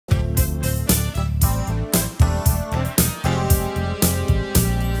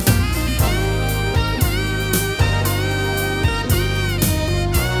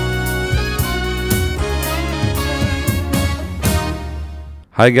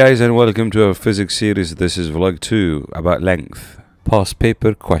Hi guys and welcome to our physics series. This is vlog 2 about length. Past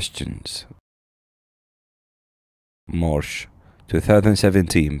paper questions. March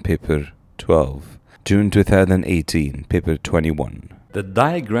 2017, paper 12. June 2018, paper 21. The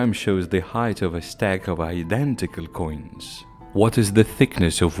diagram shows the height of a stack of identical coins. What is the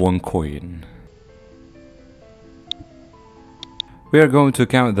thickness of one coin? We are going to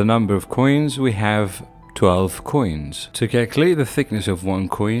count the number of coins. We have 12 coins. To calculate the thickness of one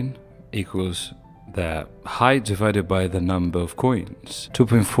coin equals the height divided by the number of coins.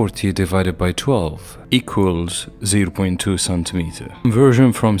 2.40 divided by 12 equals 0.2 centimeter.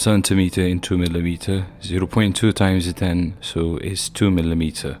 Conversion from centimeter into millimeter. 0.2 times 10, so is 2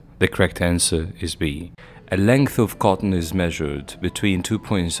 millimeter. The correct answer is B. A length of cotton is measured between 2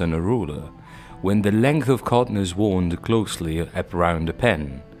 points on a ruler. When the length of cotton is wound closely around a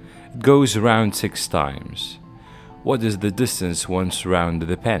pen, it goes around 6 times. What is the distance once around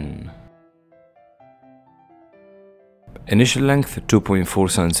the pen? Initial length 2.4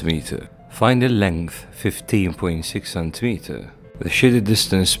 centimeter. Final length 15.6 centimeter. The shaded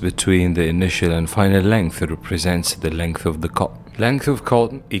distance between the initial and final length represents the length of the cotton. Length of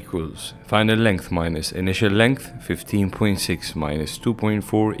cotton equals final length minus initial length. 15.6 minus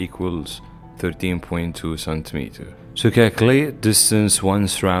 2.4 equals 13.2 centimeter. To calculate distance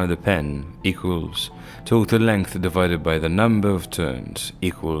once round the pen equals total length divided by the number of turns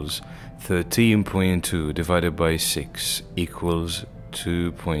equals 13.2 divided by 6 equals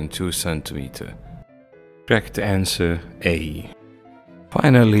 2.2 centimeter. Correct answer A.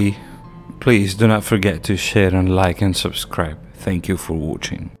 Finally, please do not forget to share and like and subscribe. Thank you for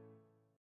watching.